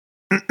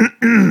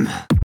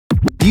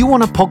Do you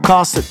want a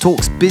podcast that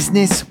talks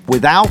business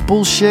without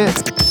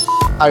bullshit?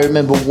 I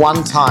remember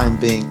one time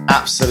being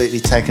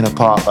absolutely taken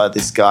apart by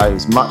this guy who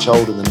was much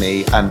older than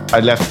me, and I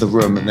left the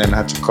room and then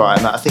had to cry.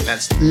 And I think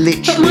that's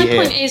literally But my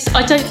point is,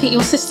 I don't think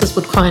your sisters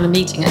would cry in a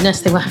meeting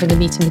unless they were having a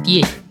meeting with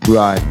you.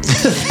 Right.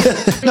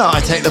 No,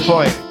 I take the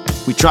point.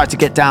 We try to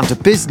get down to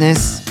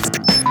business.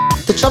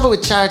 The trouble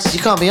with charities,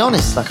 you can't be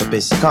honest like a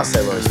business. You can't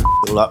say, well,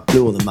 we all up,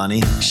 blew all the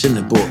money. Shouldn't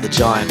have bought the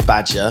giant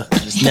badger.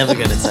 It's never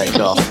going to take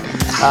off.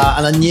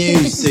 And I knew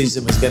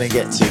Susan was going to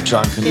get too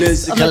drunk and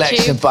lose the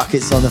collection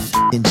buckets on the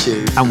f***ing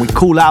tube. And we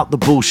call out the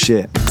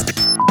bullshit.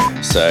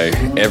 So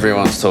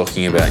everyone's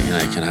talking about, you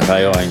can have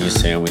AI in your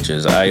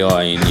sandwiches,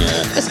 AI in your...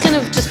 It's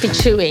going to just be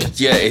chewy.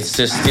 Yeah, it's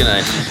just,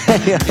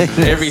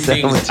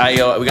 everything's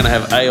AI. We're going to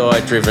have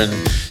AI-driven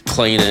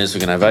cleaners. We're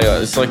going to have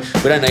AI. It's like,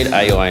 we don't need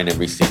AI in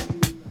everything.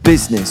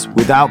 Business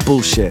without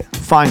bullshit.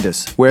 Find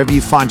us wherever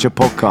you find your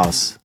podcasts.